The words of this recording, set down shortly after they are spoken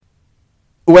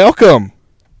Welcome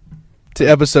to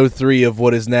episode 3 of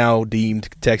what is now deemed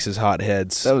Texas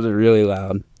Hotheads. That was really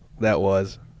loud. That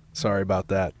was. Sorry about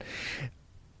that.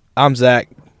 I'm Zach.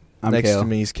 I'm Next Kale. to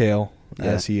me is Kale, Yeah.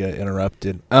 as he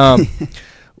interrupted.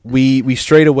 We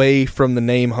strayed away from the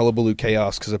name Hullabaloo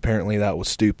Chaos because apparently that was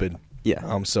stupid.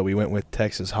 Yeah. So we went with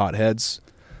Texas Hotheads.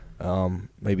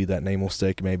 Maybe that name will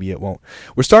stick, maybe it won't.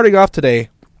 We're starting off today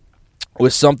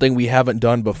with something we haven't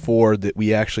done before that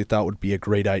we actually thought would be a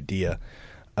great idea.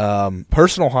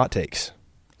 Personal hot takes.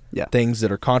 Yeah. Things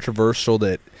that are controversial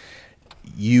that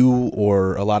you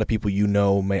or a lot of people you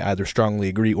know may either strongly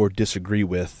agree or disagree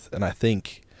with. And I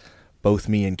think both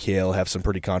me and Kale have some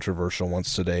pretty controversial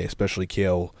ones today, especially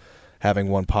Kale having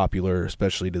one popular,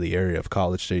 especially to the area of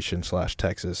College Station /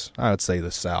 Texas. I would say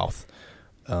the South.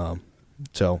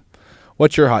 So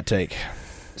what's your hot take?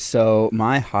 So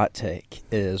my hot take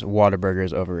is Whataburger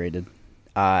is overrated.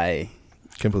 I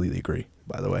Completely agree,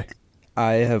 by the way.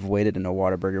 have waited in a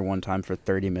Whataburger one time for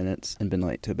 30 minutes and been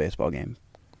late to a baseball game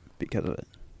because of it.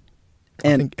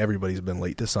 I think everybody's been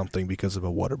late to something because of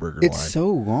a Whataburger It's line. so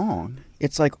long.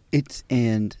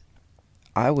 And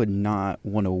I would not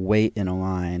want to wait in a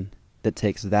line that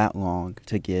takes that long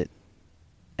to get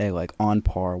a on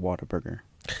par Whataburger.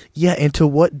 Yeah, and to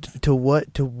what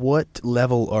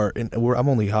level are? And I'm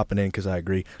only hopping in because I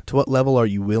agree. To what level are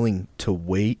you willing to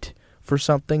wait for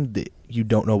something that you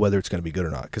don't know whether it's going to be good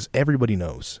or not? Because everybody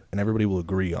knows, and everybody will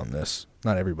agree on this.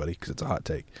 Not everybody, because it's a hot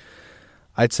take.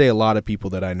 I'd say a lot of people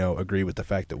that I know agree with the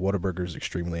fact that Whataburger is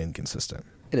extremely inconsistent.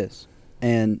 It is.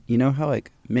 And you know how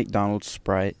McDonald's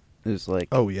Sprite is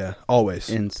Oh yeah, always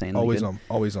insanely always good?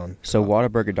 always on. So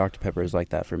Whataburger Dr. Pepper is like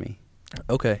that for me.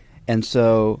 Okay. And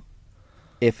so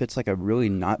if it's a really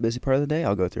not busy part of the day,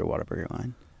 I'll go through a Whataburger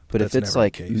line. But That's if it's never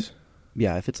the case.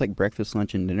 if it's breakfast,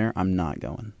 lunch, and dinner, I'm not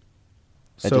going.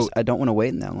 So I don't want to wait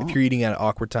in that long. if you're eating at an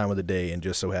awkward time of the day and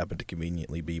just so happen to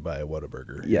conveniently be by a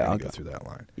Whataburger, you're I'll gonna go go through that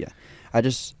line. Yeah.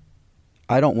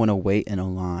 I don't want to wait in a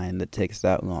line that takes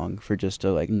that long for just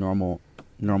a normal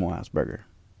ass burger.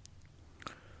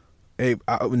 Hey,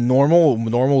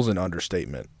 normal's an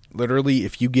understatement. Literally,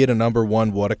 if you get a number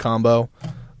one Whata combo,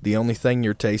 the only thing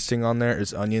you're tasting on there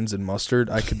is onions and mustard.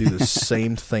 I could do the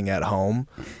same thing at home.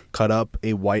 Cut up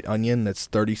a white onion that's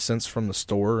 30 cents from the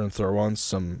store and throw on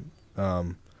some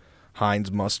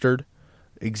Heinz mustard.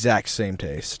 Exact same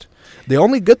taste. The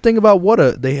only good thing about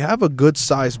Whata, they have a good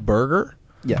sized burger.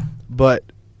 Yeah. But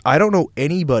I don't know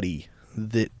anybody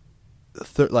that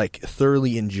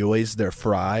thoroughly enjoys their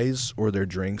fries or their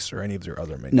drinks or any of their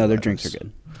other menu No, their items. drinks are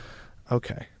good.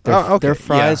 Okay. Their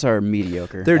fries are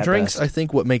mediocre. Their at drinks, best. I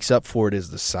think what makes up for it is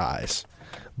the size.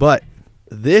 But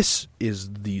this is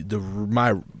I'm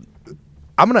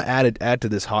going to add to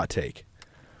this hot take.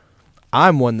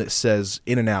 I'm one that says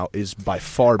In-N-Out is by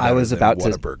far better than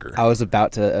Whataburger. I was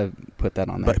about to put that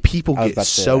on there. But people I was get about to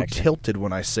say so that, actually. tilted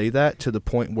when I say that to the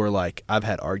point where I've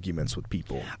had arguments with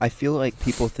people. I feel like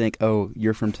people think, oh,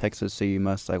 you're from Texas, so you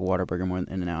must like Whataburger more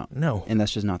than In-N-Out. No. And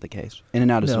that's just not the case.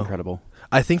 In-N-Out is No. incredible.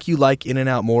 I think you like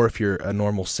In-N-Out more if you're a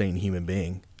normal, sane human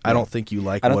being. I Yeah. don't think you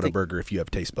like I don't think- Whataburger if you have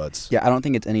taste buds. Yeah, I don't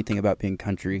think it's anything about being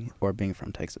country or being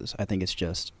from Texas. I think it's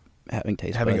just having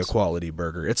taste Having buds. a quality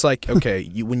burger. It's like, okay,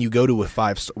 when you go to a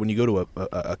when you go to a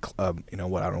I don't know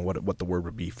what the word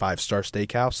would be, 5-star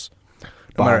steakhouse.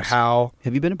 No matter Bob's. how.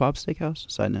 Have you been to Bob's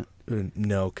Steakhouse? Side note.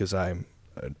 No, because I'm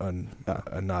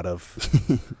not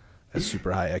of a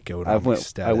super high economic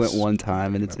status. I went one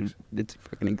time, and it's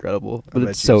fucking incredible. I But bet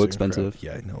it's you so incredible. expensive.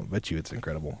 Yeah, I know. I bet you it's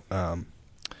incredible.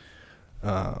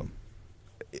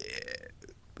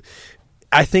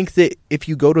 I think that if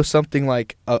you go to something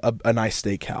like a nice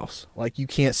steakhouse, you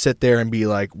can't sit there and be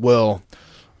like, well,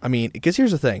 I mean, because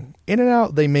here's the thing.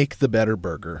 In-N-Out, they make the better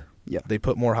burger. Yeah. They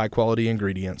put more high-quality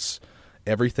ingredients.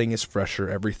 Everything is fresher.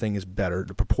 Everything is better.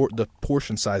 The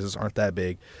portion sizes aren't that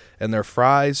big. And their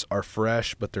fries are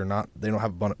fresh, but they don't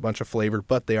have a bunch of flavor,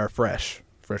 but they are fresh.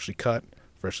 Freshly cut,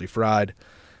 freshly fried.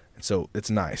 And so it's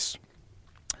nice.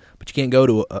 But you can't go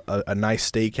to a nice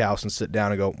steakhouse and sit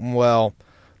down and go, well,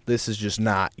 this is just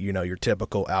not, your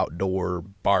typical outdoor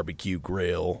barbecue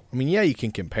grill. I mean, yeah, you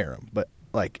can compare them, but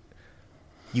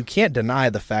you can't deny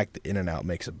the fact that In-N-Out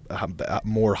makes a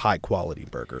more high-quality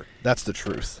burger. That's the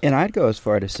truth. And I'd go as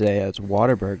far to say as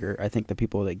Whataburger, I think the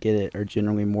people that get it are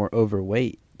generally more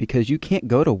overweight because you can't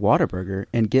go to Whataburger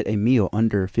and get a meal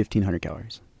under 1,500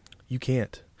 calories. You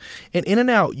can't. And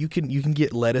In-N-Out, you can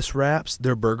get lettuce wraps.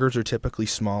 Their burgers are typically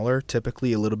smaller,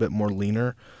 typically a little bit more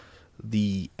leaner.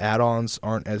 The add-ons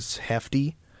aren't as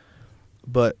hefty.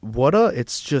 But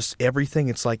it's just everything.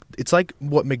 It's like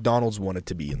what McDonald's wanted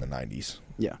to be in the 90s.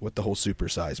 Yeah. With the whole Super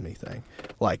Size Me thing.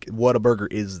 Like,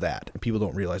 Whataburger is that. And people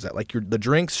don't realize that. Like, the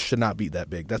drinks should not be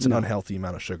that big. That's an unhealthy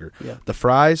amount of sugar. Yeah. The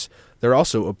fries, they're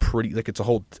also it's a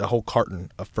whole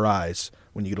carton of fries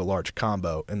when you get a large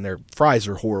combo. And their fries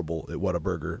are horrible at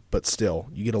Whataburger, but still,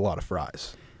 you get a lot of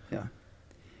fries. Yeah.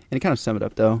 And to kind of sum it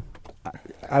up, though,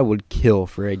 I would kill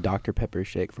for a Dr. Pepper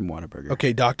shake from Whataburger.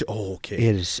 Okay, okay.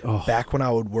 It is. Oh. Back when I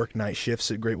would work night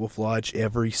shifts at Great Wolf Lodge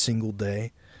every single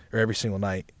day, or every single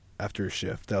night after a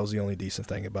shift, that was the only decent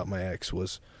thing about my ex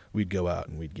was we'd go out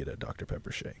and we'd get a Dr.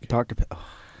 Pepper shake.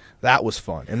 That was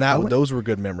fun, and those were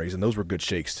good memories, and those were good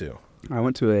shakes too. I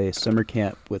went to a summer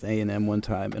camp with A&M one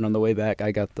time, and on the way back,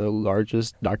 I got the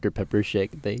largest Dr. Pepper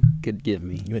shake they could give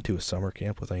me. You went to a summer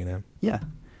camp with A&M? Yeah.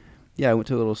 Yeah, I went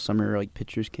to a little summer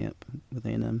pitchers camp with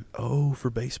A&M. Oh,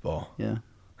 for baseball. Yeah.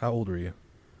 How old were you?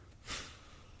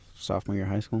 Sophomore year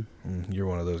of high school. You're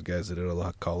one of those guys that did a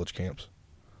lot of college camps.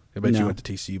 I bet you went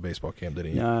to TCU baseball camp,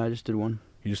 didn't you? Yeah, I just did one.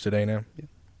 You just did A&M? Yeah.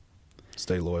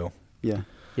 Stay loyal. Yeah.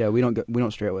 Yeah, we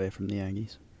don't stray away from the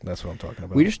Aggies. That's what I'm talking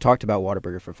about. We just talked about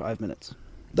Whataburger for 5 minutes.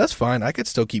 That's fine. I could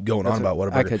still keep going on about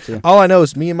Whataburger. I could too. All I know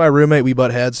is me and my roommate, we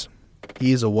butt heads.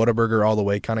 He's a Whataburger all the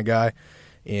way kind of guy,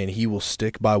 and he will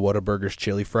stick by Whataburger's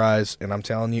chili fries. And I'm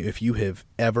telling you, if you have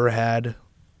ever had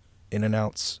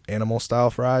In-N-Out's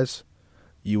animal-style fries,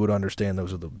 you would understand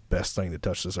those are the best thing to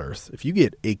touch this earth. If you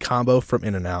get a combo from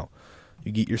In-N-Out,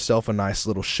 you get yourself a nice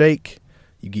little shake,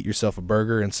 you get yourself a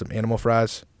burger and some animal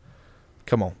fries,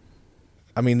 come on.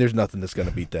 I mean, there's nothing that's going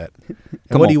to beat that.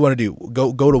 And what do you want to do?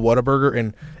 Go to Whataburger,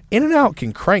 and In-N-Out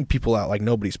can crank people out like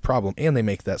nobody's problem, and they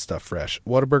make that stuff fresh.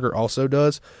 Whataburger also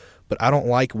does, but I don't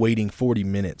like waiting 40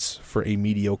 minutes for a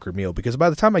mediocre meal because by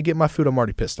the time I get my food, I'm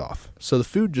already pissed off. So the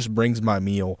food just brings my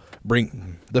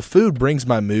the food brings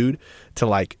my mood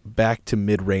to back to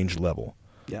mid-range level.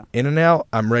 Yeah. In-N-Out,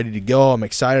 I'm ready to go. I'm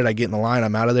excited. I get in the line.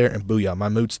 I'm out of there, and booyah, my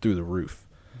mood's through the roof.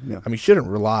 Yeah. I mean, you shouldn't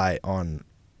rely on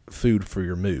food for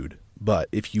your mood. But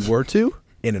if you were to,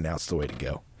 In-N-Out's the way to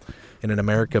go. And in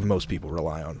America, most people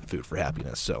rely on food for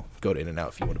happiness. So go to In-N-Out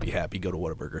if you want to be happy. Go to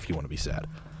Whataburger if you want to be sad.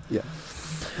 Yeah.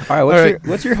 All right.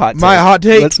 What's your hot take? My hot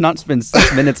take? Let's not spend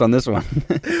 6 minutes on this one.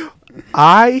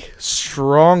 I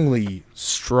strongly,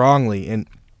 and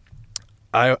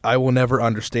I will never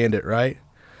understand it, right?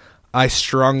 I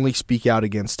strongly speak out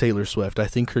against Taylor Swift. I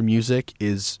think her music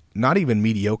is not even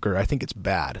mediocre. I think it's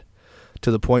bad to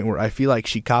the point where I feel like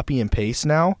she copy and pastes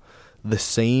now the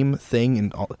same thing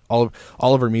in all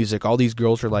of her music. All these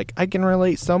girls are like, I can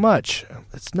relate so much.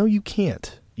 No, you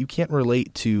can't. You can't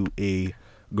relate to a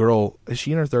girl. Is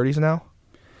she in her 30s now?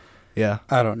 Yeah.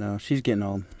 I don't know. She's getting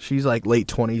old. She's like late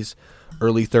 20s,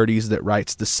 early 30s that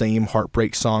writes the same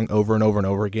heartbreak song over and over and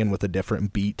over again with a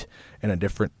different beat and a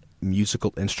different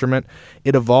musical instrument.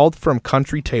 It evolved from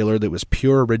country Taylor that was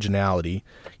pure originality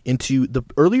into the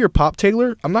earlier pop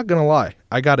Taylor. I'm not going to lie.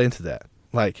 I got into that.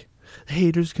 Like,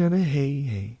 haters gonna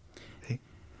hey.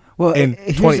 Well, in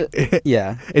 20,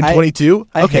 yeah. In 22,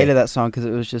 I hated that song because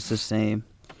it was just the same.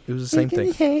 It was the same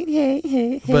thing.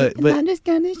 Hate, but I'm just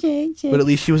gonna shake. But at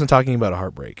least she wasn't talking about a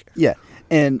heartbreak. Yeah,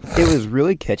 and it was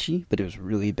really catchy, but it was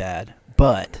really bad.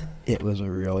 But it was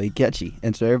really catchy,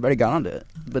 and so everybody got onto it.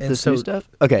 But this new stuff,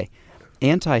 okay.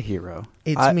 Anti-Hero.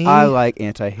 Me. I like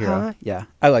Anti-Hero. Huh? Yeah,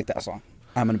 I like that song.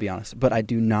 I'm gonna be honest, but I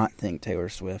do not think Taylor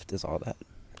Swift is all that.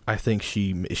 I think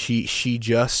she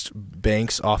just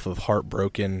banks off of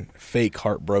fake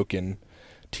heartbroken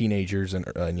teenagers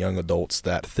and young adults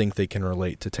that think they can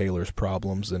relate to Taylor's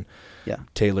problems, and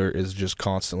Taylor is just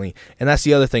constantly. And that's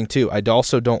the other thing too. I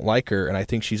also don't like her, and I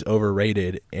think she's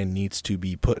overrated and needs to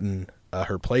be put in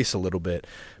her place a little bit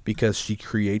because she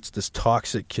creates this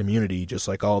toxic community just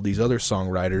like all these other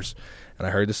songwriters. And I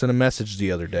heard this in a message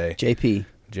the other day.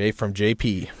 From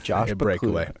JP. Josh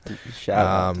Breakaway. Shout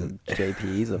out to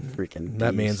JP. He's a freaking beast.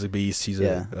 That man's a beast. He's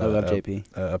I love JP.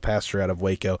 A pastor out of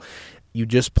Waco. You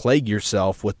just plague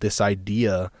yourself with this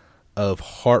idea of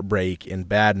heartbreak and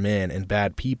bad men and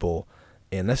bad people.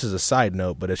 And this is a side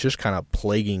note, but it's just kind of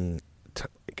plaguing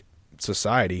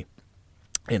society.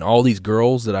 And all these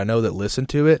girls that I know that listen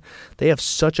to it, they have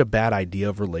such a bad idea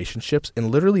of relationships.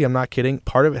 And literally, I'm not kidding,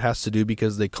 part of it has to do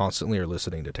because they constantly are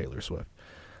listening to Taylor Swift.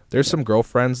 There's some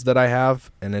girlfriends that I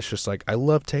have, and it's just like, I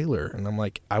love Taylor. And I'm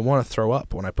like, I want to throw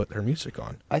up when I put her music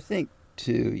on. I think,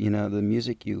 too, the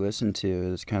music you listen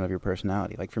to is kind of your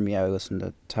personality. Like, for me, I listen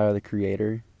to Tyler, the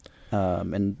Creator.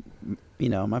 And,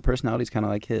 my personality is kind of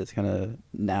like his, kind of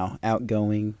now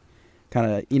outgoing,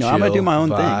 kind of, I'm going to do my own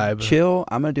thing. Chill.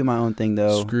 I'm going to do my own thing,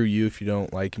 though. Screw you if you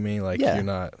don't like me. You're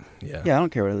not. Yeah. Yeah, I don't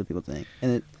care what other people think.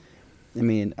 And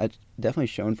it's definitely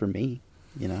shown for me.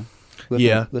 you know.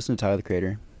 Listen to Tyler the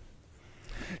Creator.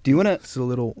 Do you want to? It's a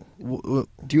little.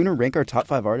 Do you want to rank our top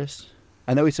 5 artists?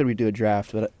 I know we said we'd do a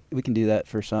draft, but we can do that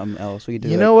for something else. We could do.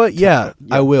 You know what? Yeah,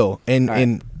 I will. And right.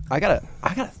 and I gotta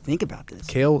think about this.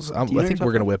 Kale's. I think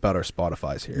we're gonna whip out our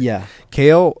Spotify's here. Yeah.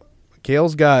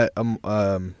 Kale's got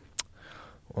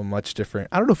a much different.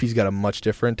 I don't know if he's got a much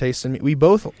different taste than me.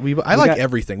 I like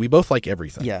everything. We both like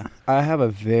everything. Yeah, I have a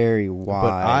very wide.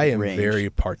 But I am range. very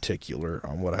particular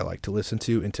on what I like to listen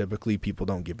to, and typically people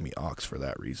don't give me aux for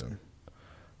that reason.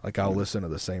 Like, I'll listen to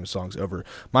the same songs over.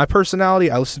 My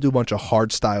personality, I listen to a bunch of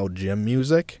hard-style gym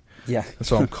music. Yeah. And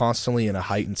so I'm constantly in a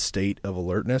heightened state of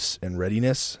alertness and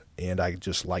readiness, and I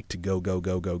just like to go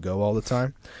all the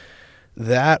time.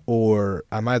 That, or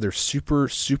I'm either super,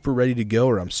 super ready to go,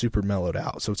 or I'm super mellowed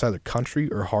out. So it's either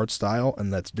country or hardstyle,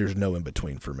 and there's no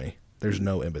in-between for me. There's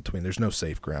no in-between. There's no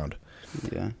safe ground.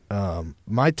 Yeah.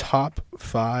 My top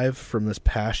 5 from this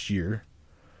past year...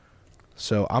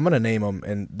 So I'm going to name them,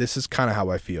 and this is kind of how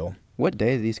I feel. What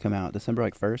day did these come out? December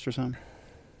 1st or something?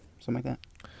 Something like that?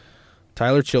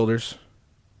 Tyler Childers.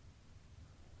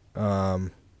 Yeah,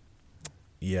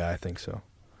 I think so.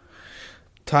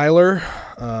 Tyler,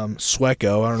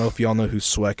 Swecco. I don't know if y'all know who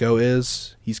Swecco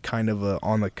is. He's kind of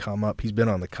on the come up. He's been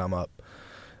on the come up.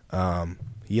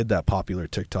 He had that popular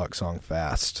TikTok song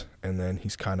Fast, and then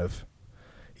he's kind of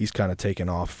taken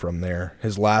off from there.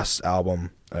 His last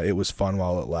album, It Was Fun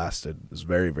While It Lasted, is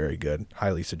very, very good.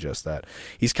 Highly suggest that.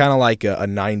 He's kind of like a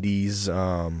 90s,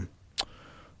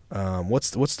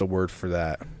 what's the word for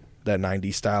that? That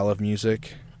 90s style of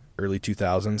music, early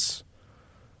 2000s,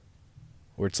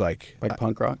 where it's like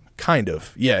punk rock? Kind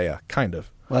of. Yeah, kind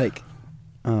of. Like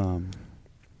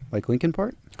Linkin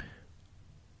Park?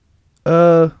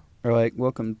 Or like not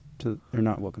Welcome to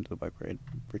the Bike Parade.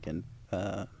 Freaking,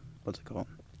 what's it called?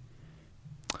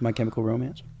 My Chemical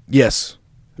Romance? Yes.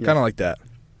 Yeah. Kind of like that.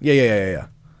 Yeah.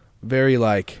 Very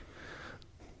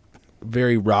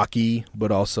rocky,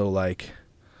 but also like,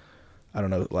 I don't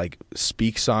know, like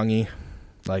speak songy.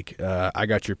 Like, I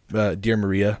got your Dear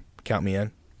Maria, Count Me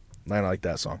In. I like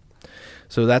that song.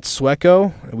 So that's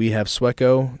Swecco. We have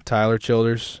Swecco, Tyler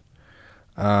Childers,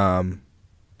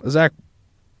 Zach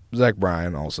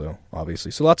Bryan also,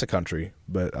 obviously. So lots of country,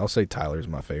 but I'll say Tyler's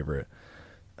my favorite.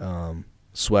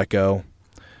 Swecco.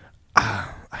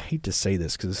 I hate to say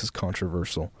this because this is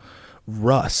controversial.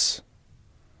 Russ.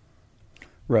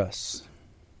 I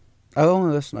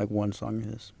only listen to like one song of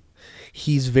his.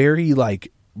 He's very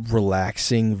like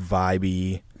relaxing,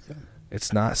 vibey. Yeah.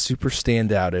 It's not super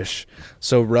standoutish.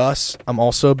 So Russ, I'm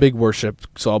also a big worship,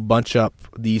 so I'll bunch up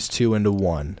these two into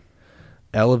one.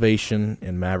 Elevation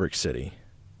and Maverick City.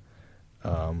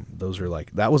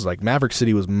 Maverick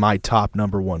City was my top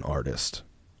number 1 artist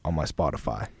on my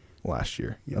Spotify last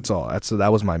year. Yeah. That's all.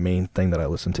 That was my main thing that I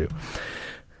listened to.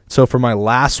 So for my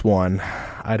last one,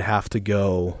 I'd have to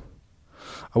go.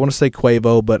 I want to say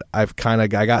Quavo, but I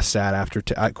got sad after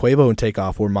Quavo and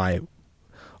Takeoff were my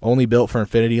only Built for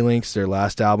Infinity links. Their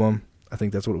last album, I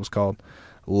think that's what it was called.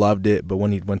 Loved it, but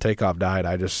when Takeoff died,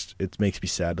 it makes me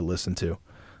sad to listen to.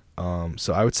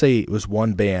 So I would say it was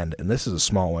one band, and this is a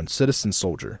small one, Citizen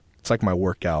Soldier. It's like my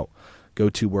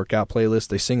go-to workout playlist.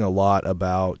 They sing a lot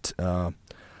about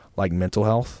like mental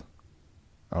health.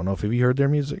 I don't know if have you heard their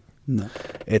music? No.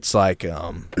 It's like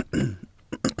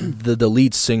the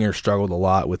lead singer struggled a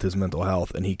lot with his mental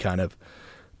health, and he kind of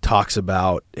talks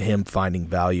about him finding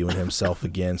value in himself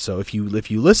again. So if you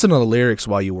listen to the lyrics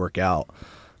while you work out,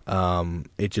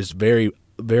 it's just very,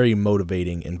 very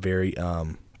motivating and very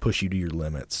push you to your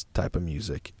limits type of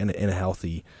music in a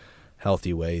healthy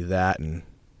way. That, and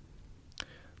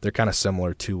they're kind of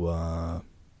similar to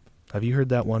have you heard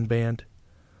that one band?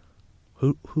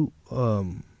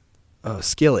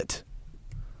 Skillet.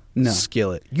 No.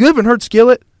 Skillet. You haven't heard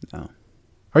Skillet? No.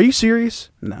 Are you serious?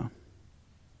 No.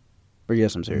 But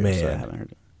yes, I'm serious. Man. So I haven't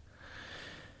heard it.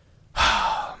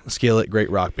 Skillet,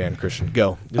 great rock band. Christian,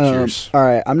 go. It's yours. All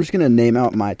right, I'm just gonna name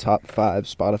out my top 5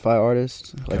 Spotify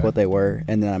artists, like what they were,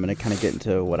 and then I'm gonna kind of get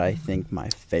into what I think my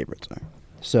favorites are.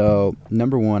 So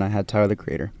number 1, I had Tyler the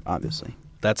Creator, obviously.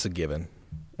 That's a given.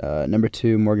 Number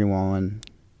 2, Morgan Wallen.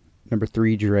 Number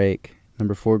 3, Drake.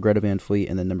 Number 4, Greta Van Fleet,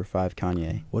 and then number 5,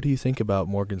 Kanye. What do you think about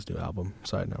Morgan's new album?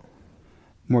 Side note.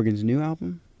 Morgan's new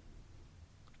album?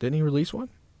 Didn't he release one?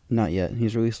 Not yet.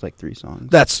 He's released like 3 songs.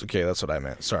 That's okay. That's what I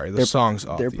meant. Sorry, the songs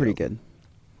off. They're pretty good.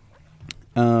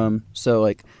 So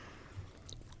like,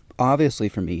 obviously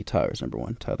for me, Tyler's number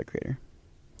 1. Tyler the Creator.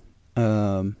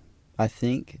 I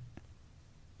think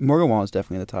Morgan Wallen's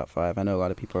definitely in the top 5. I know a lot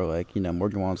of people are like,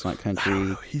 Morgan Wallen's not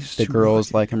country. The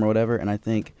girls like him or whatever. And I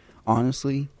think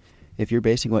honestly, if you're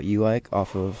basing what you like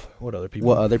off of What other people?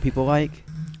 what other people like,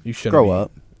 You shouldn't grow be-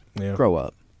 up. Yeah. Grow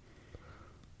up.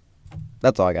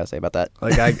 That's all I gotta say about that.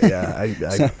 Like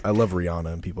I love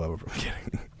Rihanna and people have. I'm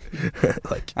kidding.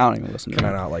 Like I don't even listen to can I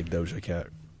her. not like Doja Cat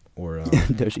or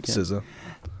Doja Cat. SZA?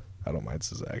 I don't mind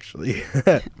SZA actually.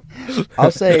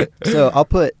 I'll say so. I'll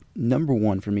put number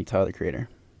 1 for me, Tyler the Creator.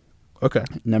 Okay,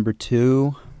 Number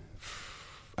 2,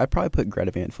 I'd probably put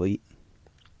Greta Van Fleet.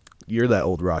 you're that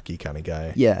old Rocky kind of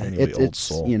guy. Yeah, Anyway, old it's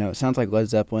soul. it sounds like Led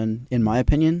Zeppelin. In my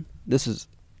opinion, this is,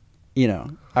 I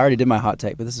already did my hot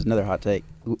take, but this is another hot take.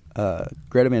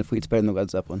 Greta Van Fleet's better than Led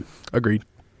Zeppelin. Agreed.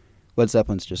 Led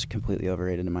Zeppelin's just completely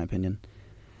overrated in my opinion.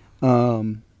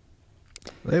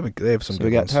 They have some So good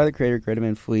we got ones. Tyler the Creator, Greta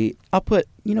Van Fleet. I'll put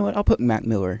Mac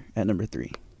Miller at number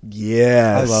 3.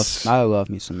 Yes. I love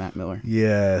me some Mac Miller.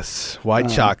 Yes. White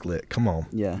chocolate. Come on.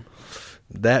 Yeah.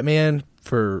 That man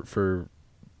for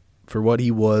what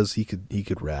he was, he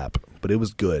could rap, but it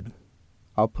was good.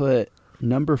 I'll put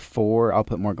number 4. I'll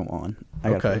put Morgan Wallen.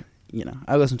 Okay.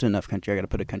 I listen to enough country. I got to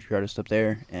put a country artist up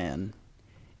there. And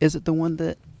is it the one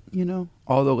that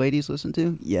all the ladies listen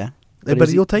to? Yeah. But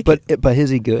you'll take it. But is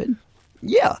he good?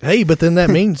 Yeah. Hey, but then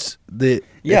that means that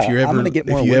Yeah, if you I'm gonna get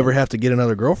more if you women. ever have to get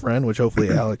another girlfriend, which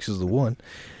hopefully Alex is the one,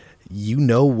 you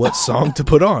know what song to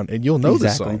put on, and you'll know the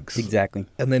songs. Exactly.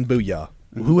 And then booyah.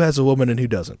 Mm-hmm. Who has a woman and who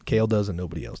doesn't? Kale does and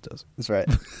nobody else does. That's right.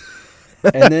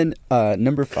 And then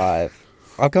number 5,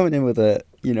 I'll come in with a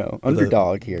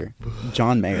underdog here.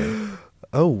 John Mayer.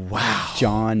 Oh wow.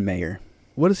 John Mayer.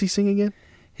 What does he sing again?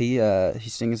 He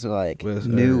sings like With,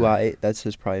 New Light. That's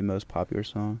his probably most popular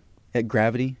song. At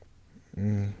Gravity.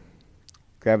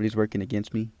 Gravity's working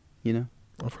against me.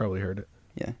 I've probably heard it.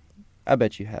 Yeah, I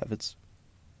bet you have.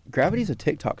 Gravity's a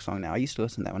TikTok song now. I used to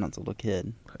listen to that when I was a little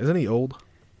kid. Isn't he old?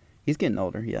 He's getting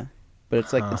older, yeah. But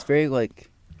it's like it's very like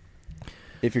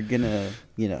if you're gonna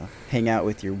hang out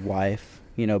with your wife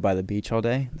by the beach all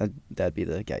day, that'd be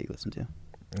the guy you listen to.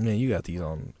 Man, you got these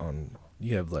on.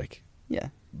 You have like Yeah.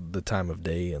 the time of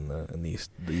day and the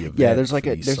event. Yeah, there's for like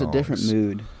these there's a different songs.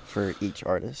 mood for each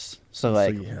artist. So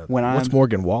like you have- when what's I'm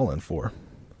Morgan Wallen for?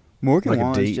 Morgan Like a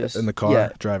Wallen's date just in the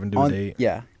car, driving to a date?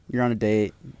 Yeah, you're on a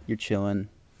date, you're chilling.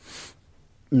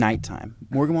 Nighttime.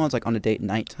 Morgan Wallen's like on a date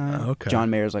nighttime. Okay. John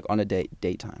Mayer's like on a date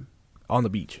daytime On the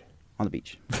beach. on the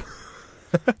beach.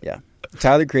 Yeah.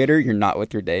 Tyler the Creator, you're not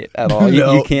with your date at all.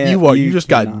 No, you can't. You are. You just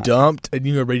got cannot. dumped and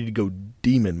you are ready to go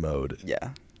demon mode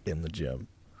Yeah. in the gym.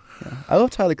 Yeah. I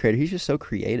love Tyler the Creator. He's just so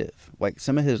creative. Like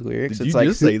some of his lyrics, Did it's you like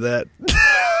just say that?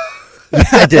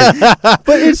 I did,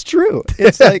 but it's true.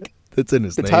 It's like That's in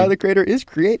his the name. Tyler the Creator is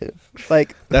creative.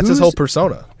 Like That's his whole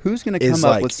persona. Who's gonna Is come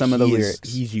up like, with some of the he is-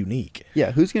 lyrics? He's unique.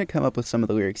 Yeah, who's gonna come up with some of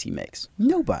the lyrics he makes?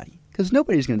 Nobody, because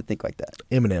nobody's gonna think like that.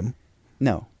 Eminem.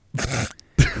 No.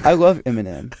 I love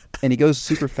Eminem, and he goes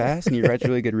super fast, and he writes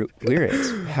really good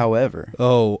lyrics. However,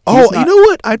 Oh, He's you not- know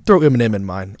what? I'd throw Eminem in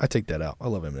mine. I take that out. I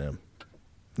love Eminem.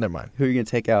 Never mind. who are you gonna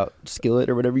take out? Skillet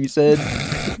or whatever you said?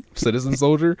 Citizen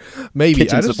Soldier? Maybe.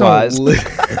 Kitchen I just Supplies. don't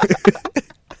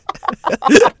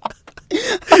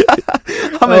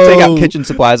I'm gonna take out Kitchen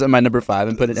Supplies at my number 5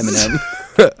 and put an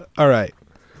Eminem. All right.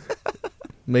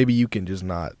 Maybe you can just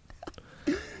not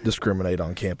discriminate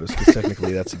on campus because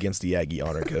technically that's against the Aggie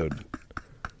honor code.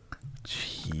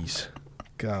 Jeez.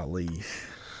 Golly.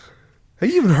 Have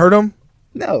you even heard him?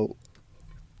 No.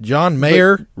 John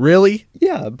Mayer? Really?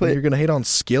 Yeah, But but you're going to hate on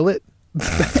Skillet?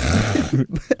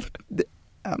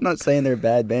 I'm not saying they're a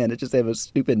bad band. It's just they have a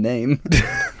stupid name.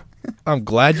 I'm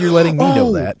glad you're letting me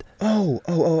know that.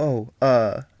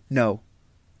 No.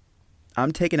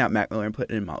 I'm taking out Mac Miller and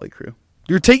putting in Motley Crue.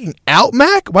 You're taking out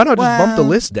Mac? Why not just bump the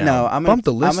list down? No, bump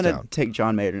the list I'm gonna down. take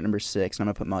John Mayer to number 6, and I'm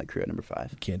gonna put Motley Crue at number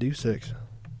 5. Can't do 6.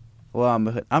 Well,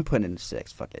 I'm putting it in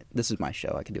 6. Fuck it. This is my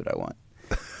show. I can do what I want.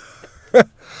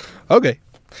 Okay.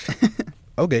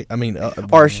 Okay. I mean,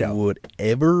 Our show.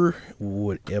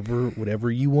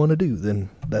 Whatever you want to do, then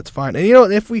that's fine. And you know,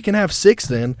 if we can have 6,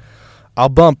 then I'll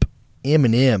bump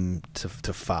Eminem to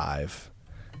 5,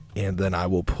 and then I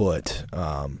will put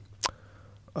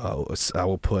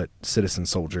Citizen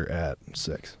Soldier at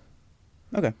 6.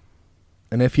 Okay.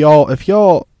 And if y'all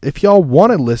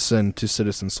want to listen to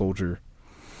Citizen Soldier,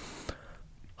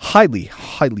 highly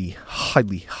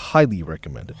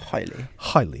recommend it.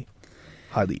 Highly.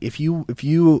 If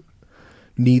you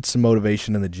need some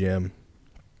motivation in the gym,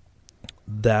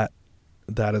 that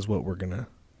is what we're gonna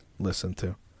listen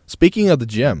to. Speaking of the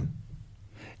gym,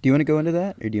 Do you want to go into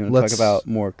that, or do you want to talk about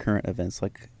more current events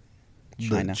like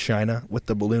China? China with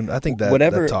the balloon. I think that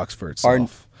Whatever talks for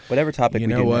itself. Whatever topic You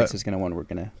we know do what? next is one we're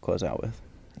gonna close out with.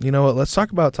 You know what? Let's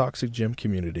talk about toxic gym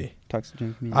community. Toxic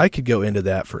gym community. I could go into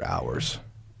that for hours.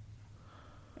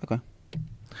 Okay.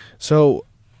 So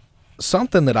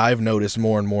something that I've noticed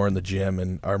more and more in the gym,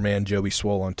 and our man Joey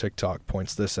Swole on TikTok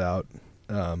points this out.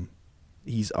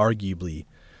 He's arguably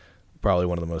probably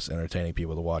one of the most entertaining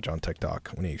people to watch on TikTok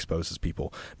when he exposes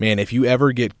people. Man, if you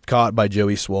ever get caught by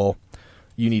Joey Swole,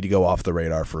 you need to go off the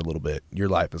radar for a little bit. Your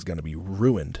life is going to be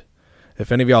ruined.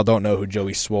 If any of y'all don't know who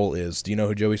Joey Swole is, do you know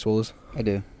who Joey Swole is? I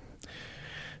do.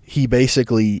 He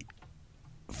basically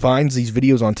finds these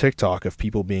videos on TikTok of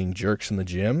people being jerks in the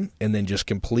gym and then just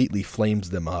completely flames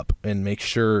them up and makes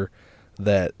sure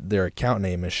that their account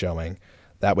name is showing.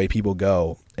 That way people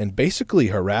go and basically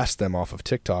harass them off of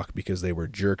TikTok because they were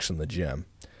jerks in the gym.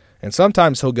 And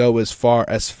sometimes he'll go as far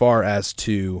as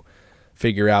to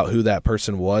figure out who that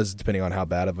person was, depending on how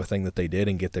bad of a thing that they did,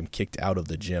 and get them kicked out of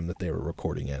the gym that they were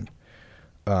recording in.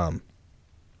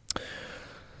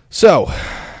 So,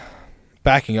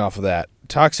 backing off of that,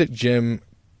 toxic gym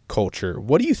culture.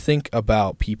 What do you think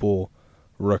about people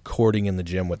recording in the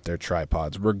gym with their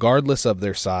tripods, regardless of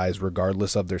their size,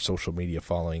 regardless of their social media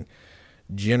following?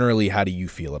 Generally, how do you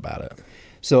feel about it?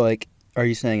 So, like, are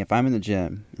you saying if I'm in the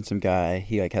gym and some guy,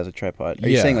 he, like, has a tripod, are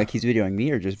you saying, like, he's videoing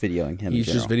me or just videoing him He's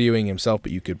in general? just videoing himself,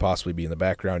 but you could possibly be in the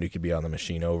background. You could be on the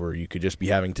machine over. You could just be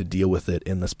having to deal with it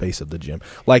in the space of the gym.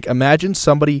 Like, imagine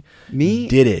somebody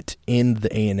did it in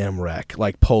the A&M rec,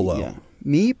 like Polo. Yeah.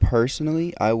 Me,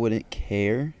 personally, I wouldn't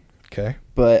care. Okay.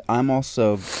 But I'm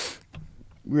also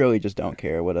really just don't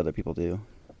care what other people do.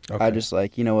 Okay. I just,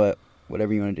 like, you know what?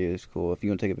 Whatever you want to do is cool. If you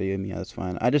want to take a video of me, that's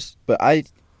fine.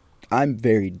 I'm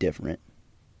very different,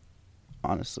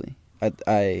 honestly.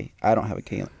 I don't have a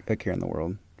care in the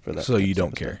world for that. So you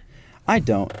don't care? I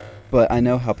don't, but I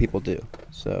know how people do.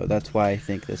 So that's why I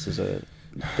think this is a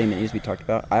thing that needs to be talked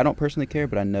about. I don't personally care,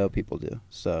 but I know people do.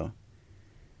 So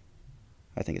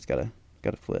I think it's gotta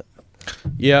flip.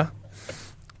 Yeah.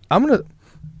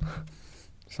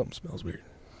 Something smells weird.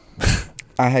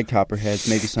 I had copperheads.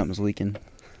 Maybe something's leaking.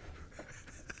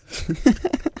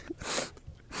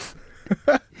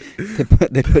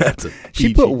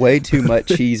 She put way too much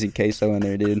cheese and queso in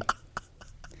there, dude.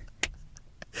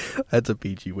 That's a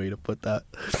peachy way to put that.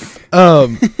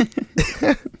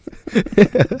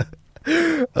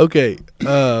 Okay.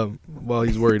 While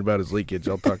he's worried about his leakage,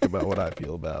 I'll talk about what I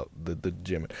feel about the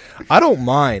gym. I don't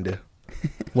mind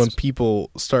when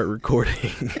people start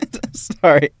recording.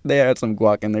 Sorry, they had some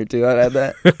guac in there too. I had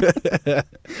that.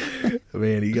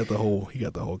 Man, he got the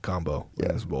whole combo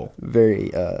in his bowl. Very,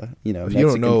 If Mexican you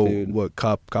don't know food. what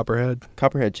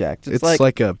Copperhead Jack. it's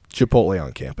like a Chipotle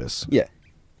on campus. Yeah,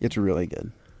 it's really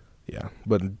good. Yeah,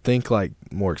 but think like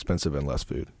more expensive and less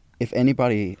food. If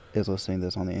anybody is listening to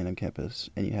this on the A&M campus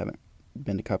and you haven't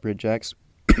been to Copperhead Jack's,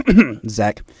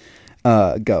 Zach,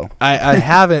 go. I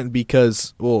haven't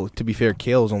because, well, to be fair,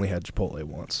 Kale's only had Chipotle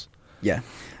once. Yeah.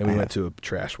 And we went to a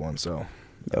trash one, so.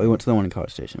 Yeah, we went to the one in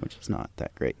College Station, which is not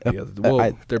that great. Yeah,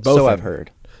 they're both. So I've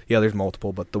heard. Yeah, there's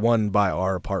multiple, but the one by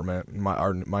our apartment,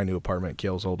 my new apartment,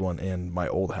 Kale's old one, and my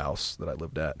old house that I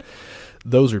lived at,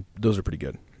 those are pretty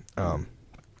good.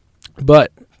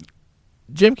 But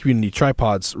gym community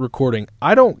tripods recording,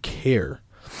 I don't care,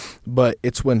 but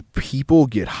it's when people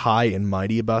get high and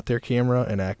mighty about their camera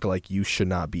and act like you should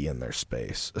not be in their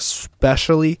space,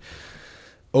 especially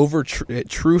over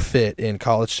True Fit in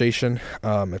College Station.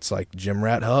 It's like Gym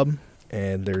Rat Hub,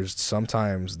 and there's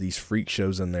sometimes these freak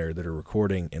shows in there that are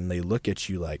recording, and they look at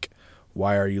you like,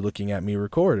 why are you looking at me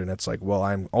record? And it's like, well,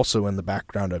 I'm also in the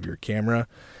background of your camera,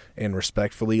 and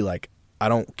respectfully, like, I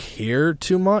don't care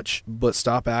too much, but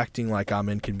stop acting like I'm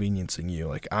inconveniencing you.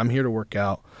 Like, I'm here to work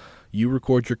out. You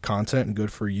record your content, and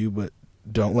good for you, but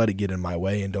don't let it get in my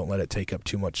way, and don't let it take up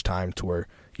too much time to where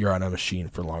you're on a machine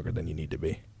for longer than you need to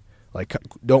be. Like,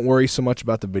 don't worry so much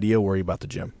about the video, worry about the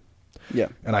gym. Yeah.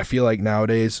 And I feel like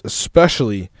nowadays,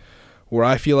 especially where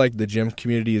I feel like the gym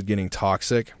community is getting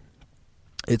toxic,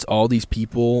 it's all these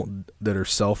people that are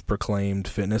self-proclaimed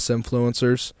fitness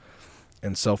influencers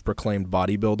and self-proclaimed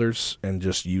bodybuilders, and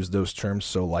just use those terms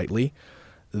so lightly,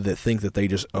 that think that they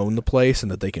just own the place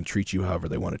and that they can treat you however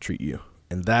they want to treat you.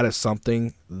 And that is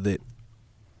something that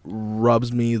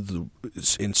rubs me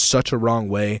in such a wrong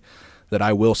way that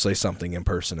I will say something in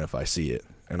person if I see it.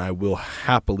 And I will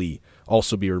happily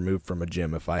also be removed from a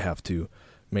gym if I have to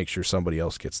make sure somebody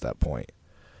else gets that point.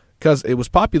 Because it was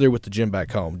popular with the gym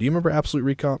back home. Do you remember Absolute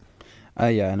Recomp?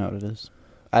 Yeah, I know what it is.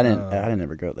 I didn't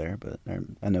ever go there, but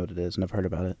I know what it is, and I've heard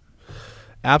about it.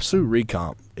 Absolute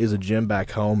Recomp is a gym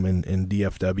back home in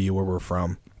DFW where we're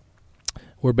from,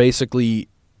 where basically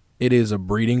it is a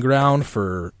breeding ground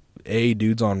for A,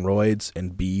 dudes on roids,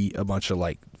 and B, a bunch of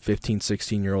like 15,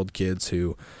 16-year-old kids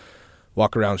who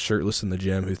walk around shirtless in the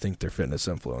gym who think they're fitness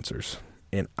influencers.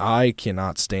 And I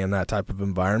cannot stand that type of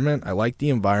environment. I like the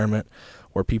environment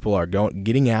where people are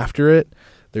getting after it.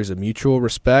 There's a mutual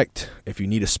respect. If you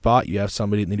need a spot, you have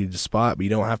somebody that needs a spot, but you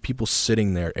don't have people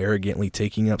sitting there arrogantly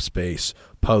taking up space,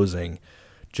 posing,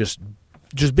 just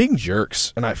being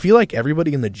jerks. And I feel like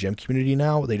everybody in the gym community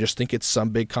now, they just think it's some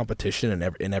big competition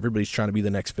and everybody's trying to be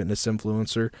the next fitness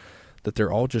influencer, that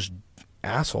they're all just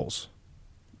assholes.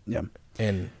 Yeah.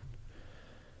 And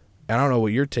I don't know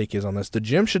what your take is on this. The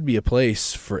gym should be a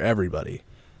place for everybody.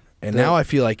 And now I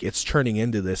feel like it's turning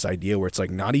into this idea where it's like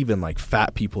not even like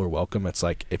fat people are welcome. It's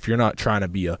like if you're not trying to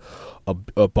be a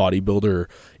bodybuilder,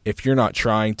 if you're not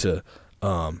trying to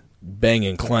bang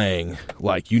and clang,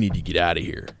 like you need to get out of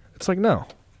here. It's like, no,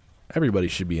 everybody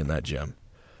should be in that gym.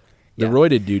 The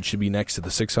roided dude should be next to the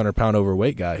 600-pound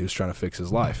overweight guy who's trying to fix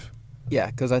his life. Yeah,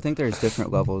 because I think there's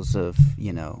different levels of,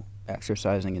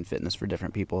 exercising and fitness for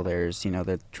different people. There's,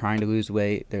 the trying to lose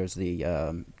weight. There's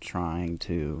the trying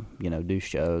to, do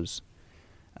shows.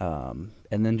 And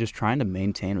then just trying to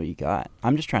maintain what you got.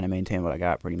 I'm just trying to maintain what I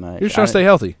got pretty much. You're just trying to stay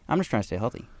healthy. I'm just trying to stay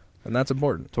healthy. And that's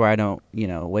important. To where I don't,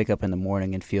 wake up in the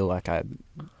morning and feel like I'm,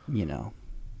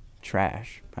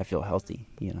 trash. I feel healthy,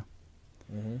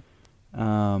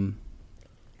 Mm-hmm.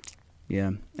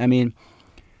 Yeah. I mean,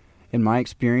 in my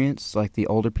experience, like the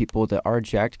older people that are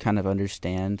jacked kind of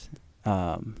understand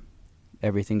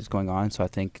everything that's going on. So I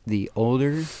think the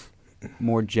older,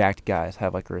 more jacked guys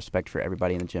have like a respect for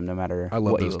everybody in the gym, no matter I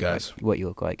love those guys. What you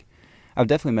look like. I've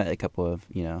definitely met a couple of,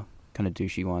 kind of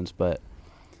douchey ones, but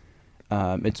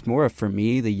it's more of, for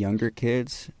me, the younger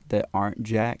kids that aren't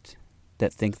jacked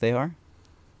that think they are.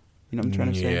 You know what I'm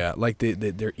trying to say? Yeah, like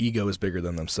their ego is bigger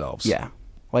than themselves. Yeah.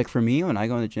 Like for me, when I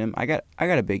go in the gym, I got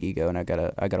a big ego and I got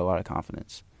a lot of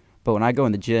confidence. But when I go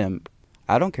in the gym,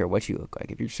 I don't care what you look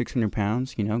like. If you're 600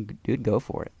 pounds, dude, go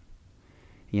for it.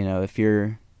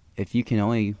 If you can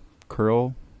only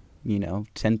curl,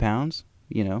 10 pounds,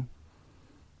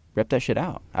 rep that shit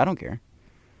out. I don't care.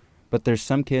 But there's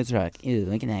some kids that are like, ew,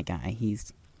 look at that guy.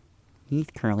 He's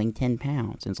curling 10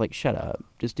 pounds. And it's like, shut up.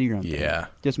 Just do your own thing. Yeah.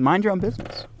 Just mind your own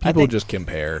business. People just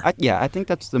compare. I think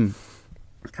that's the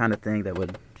kind of thing that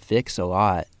would fix a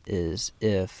lot, is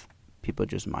if people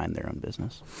just mind their own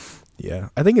business. Yeah.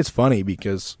 I think it's funny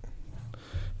because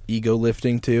ego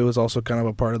lifting, too, is also kind of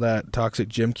a part of that toxic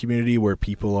gym community where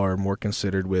people are more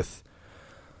considered with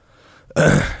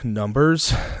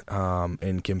numbers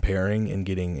and comparing and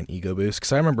getting an ego boost.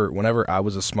 Because I remember whenever I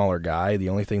was a smaller guy, the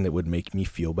only thing that would make me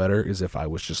feel better is if I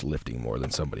was just lifting more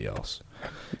than somebody else.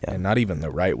 Yeah. And not even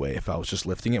the right way. If I was just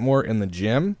lifting it more in the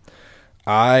gym,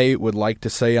 I would like to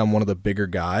say I'm one of the bigger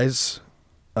guys,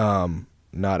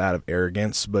 not out of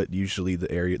arrogance, but usually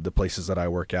the places that I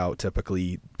work out,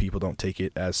 typically people don't take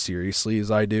it as seriously as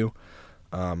I do.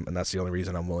 And that's the only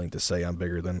reason I'm willing to say I'm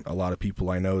bigger than a lot of people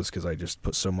I know, is because I just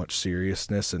put so much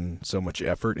seriousness and so much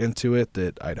effort into it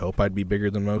that I'd hope I'd be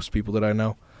bigger than most people that I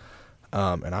know.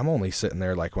 And I'm only sitting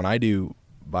there, like when I do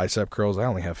bicep curls, I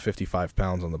only have 55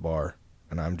 pounds on the bar.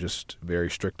 And I'm just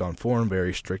very strict on form,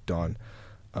 very strict on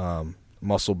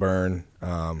muscle burn,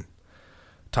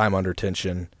 time under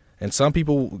tension. And some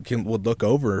people would look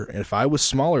over, and if I was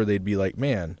smaller, they'd be like,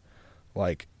 man,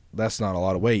 like, that's not a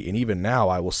lot of weight. And even now,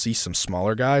 I will see some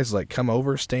smaller guys like come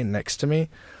over, stand next to me,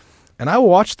 and I will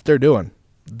watch what they're doing.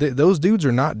 Those dudes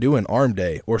are not doing arm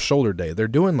day or shoulder day. They're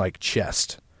doing like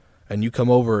chest. And you come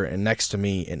over and next to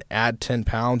me and add 10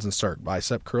 pounds and start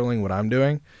bicep curling what I'm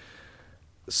doing.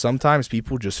 Sometimes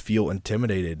people just feel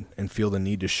intimidated and feel the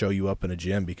need to show you up in a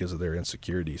gym because of their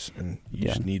insecurities. And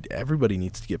everybody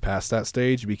needs to get past that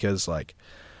stage, because like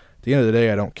at the end of the day,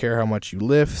 I don't care how much you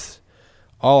lift.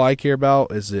 All I care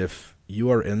about is if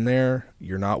you are in there,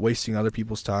 you're not wasting other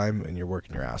people's time, and you're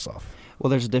working your ass off.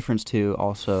 Well, there's a difference, too,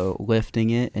 also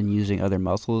lifting it and using other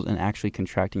muscles and actually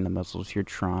contracting the muscles you're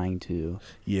trying to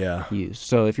use.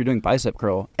 So if you're doing bicep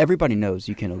curl, everybody knows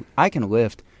I can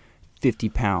lift 50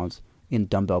 pounds in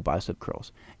dumbbell bicep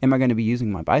curls. Am I going to be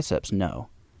using my biceps? No.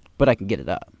 But I can get it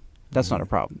up. That's not a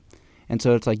problem. And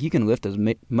so it's like you can lift as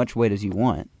much weight as you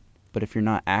want, but if you're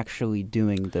not actually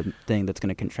doing the thing that's going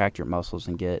to contract your muscles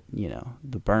and get,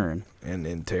 the burn.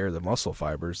 And tear the muscle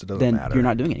fibers, it doesn't matter. Then you're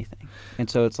not doing anything. And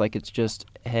so it's like, it's just,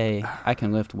 hey, I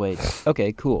can lift weights.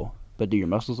 Okay, cool. But do your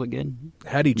muscles look good?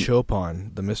 Hadi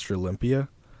Chopin, the Mr. Olympia,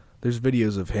 there's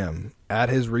videos of him at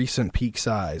his recent peak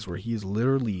size where he's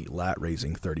literally lat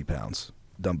raising 30 pounds,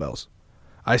 dumbbells.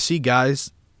 I see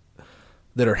guys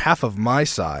that are half of my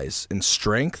size in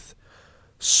strength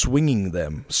swinging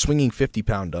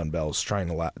 50-pound dumbbells trying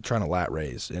to lat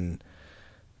raise, and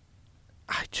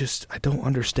I don't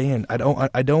understand. I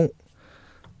don't.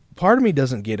 Part of me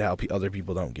doesn't get how other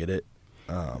people don't get it.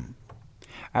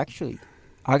 Actually,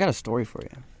 I got a story for you.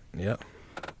 Yeah.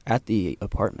 At the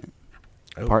apartment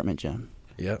gym.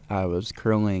 Yeah. I was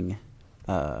curling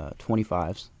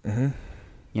 25s. Mm-hmm.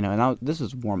 You know, and this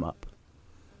is warm up.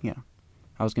 Yeah.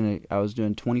 I was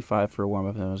doing 25 for a warm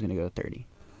up, and I was gonna go to 30.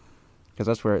 Because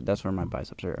that's where my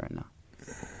biceps are right now.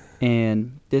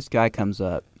 And this guy comes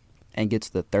up and gets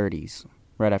the 30s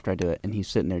right after I do it, and he's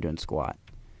sitting there doing squat.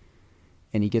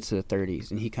 And he gets to the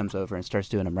 30s, and he comes over and starts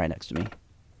doing them right next to me.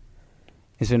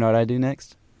 And so you know what I do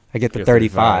next? I get the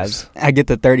 35s. I get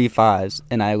the 35s,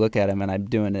 and I look at him, and I'm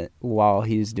doing it while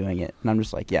he's doing it. And I'm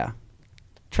just like, yeah,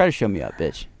 try to show me up,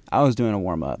 bitch. I was doing a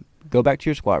warm-up. Go back to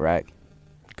your squat rack.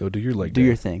 Go do your leg Do day.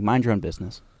 your thing. Mind your own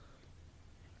business.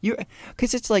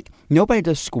 Because it's like nobody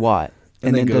does squat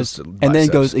and then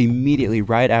goes immediately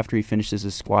right after he finishes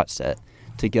his squat set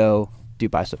to go do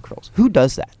bicep curls. Who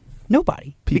does that?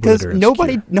 Nobody. People because that are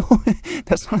nobody. insecure. No,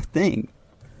 that's not a thing.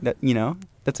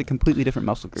 That's a completely different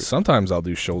muscle group. Sometimes I'll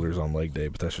do shoulders on leg day,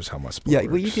 but that's just how my sport works.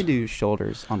 Well, you can do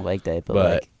shoulders on leg day, but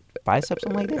like biceps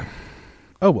on leg day.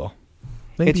 Oh well.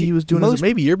 Maybe he was doing.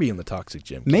 Maybe you're being the toxic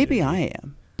gym. Maybe I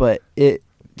am, but it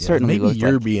certainly. Maybe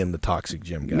you're being the toxic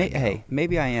gym guy. Hey,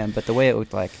 maybe I am, but the way it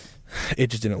looked like. It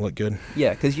just didn't look good.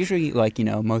 Yeah, because usually,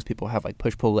 most people have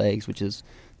push-pull legs, which is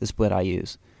the split I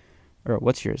use. Or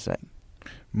what's yours at?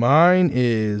 Mine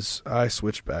is I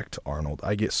switched back to Arnold.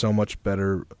 I get so much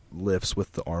better lifts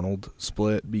with the Arnold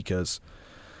split because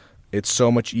it's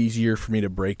so much easier for me to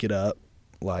break it up,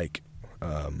 like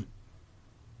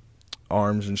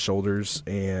arms and shoulders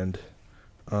and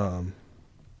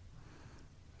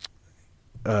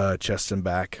chest and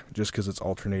back, just because it's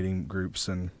alternating groups.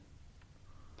 And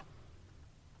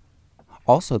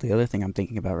also, the other thing I'm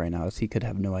thinking about right now is he could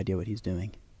have no idea what he's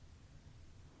doing.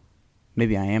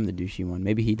 Maybe I am the douchey one.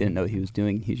 Maybe he didn't know what he was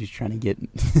doing. He was just trying to get.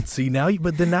 See now,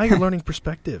 but then now you're learning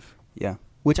perspective. Yeah,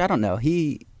 which I don't know.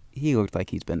 He looked like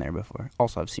he's been there before.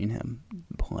 Also, I've seen him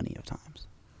plenty of times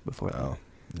before. Oh,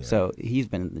 yeah. So he's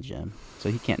been in the gym. So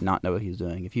he can't not know what he's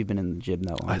doing. If you've been in the gym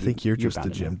that long, I think you're just the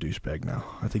gym douchebag now.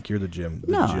 I think you're the gym.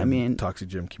 Toxic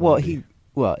gym community.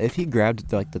 Well, if he grabbed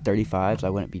the 35s, I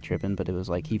wouldn't be tripping. But it was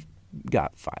like he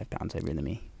got 5 pounds heavier than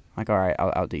me. Like, all right,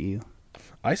 I'll outdo you.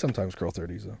 I sometimes curl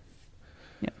 30s though.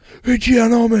 Yeah. Hey,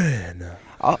 gentlemen,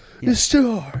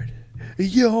 start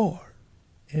your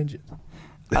engine.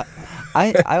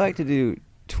 I like to do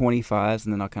 25s,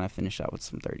 and then I'll kind of finish out with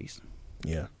some 30s.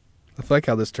 Yeah. I like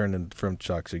how this turned in from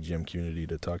toxic gym community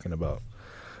to talking about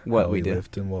what we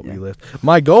lift and what we lift.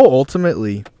 My goal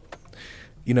ultimately,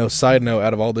 side note,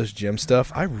 out of all this gym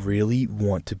stuff, I really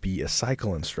want to be a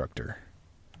cycle instructor.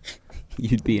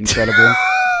 You'd be incredible.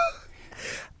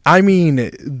 I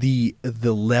mean, the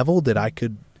level that I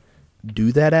could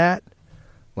do that at,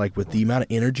 like with the amount of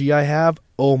energy I have,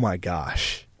 oh my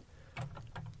gosh.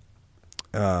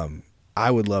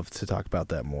 I would love to talk about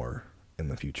that more in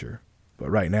the future. But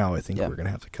right now, I think we're going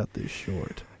to have to cut this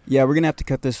short. Yeah, we're going to have to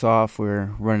cut this off. We're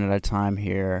running out of time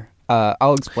here.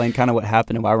 I'll explain kind of what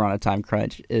happened and why we're on a time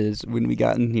crunch. Is when we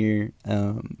got in here,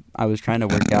 I was trying to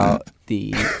work out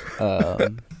the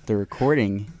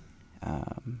recording.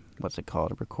 What's it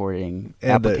called? A recording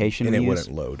application. And it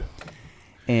wouldn't load.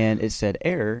 And it said,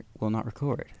 error, will not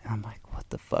record. And I'm like, what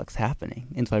the fuck's happening?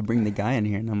 And so I bring the guy in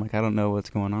here, and I'm like, I don't know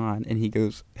what's going on. And he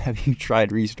goes, have you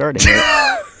tried restarting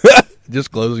it?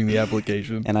 Just closing the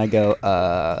application. And I go,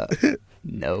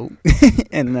 no.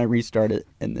 And then I restart it,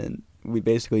 and then we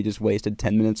basically just wasted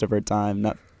 10 minutes of our time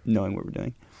not knowing what we're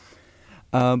doing.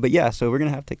 But yeah, so we're going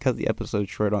to have to cut the episode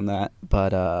short on that.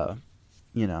 But,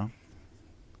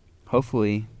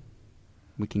 hopefully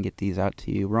we can get these out to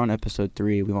you. We're on episode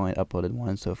 3. We've only uploaded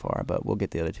 1 so far, but we'll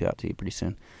get the other 2 out to you pretty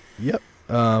soon. Yep.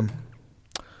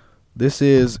 This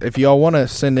is, if y'all want to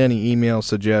send any email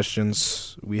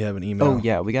suggestions, we have an email. Oh,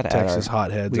 yeah, we got to add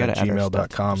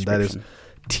TexasHotheads@gmail.com. That is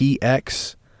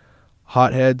TX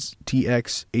Hotheads,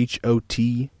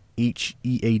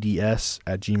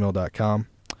 TXHOTHEADS@gmail.com.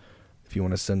 If you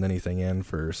want to send anything in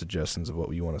for suggestions of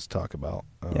what you want us to talk about.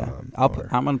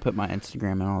 I'm going to put my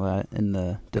Instagram and all that in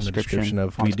the description.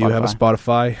 We do have a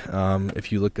Spotify.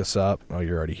 If you look us up,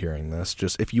 you're already hearing this.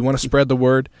 Just if you want to spread the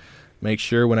word, make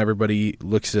sure when everybody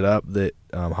looks it up that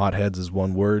Hotheads is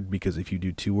one word, because if you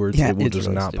do 2 words, it will just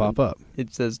really not pop up.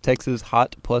 It says Texas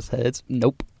Hot plus Heads.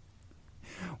 Nope.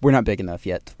 We're not big enough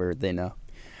yet where they know.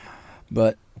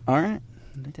 But, all right.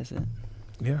 I think that's it.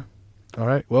 Yeah. All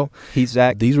right. Well, he's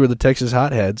Zach. These were the Texas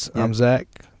Hotheads. Yeah. I'm Zach.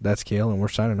 That's Kale, and we're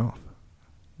signing off.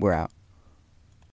 We're out.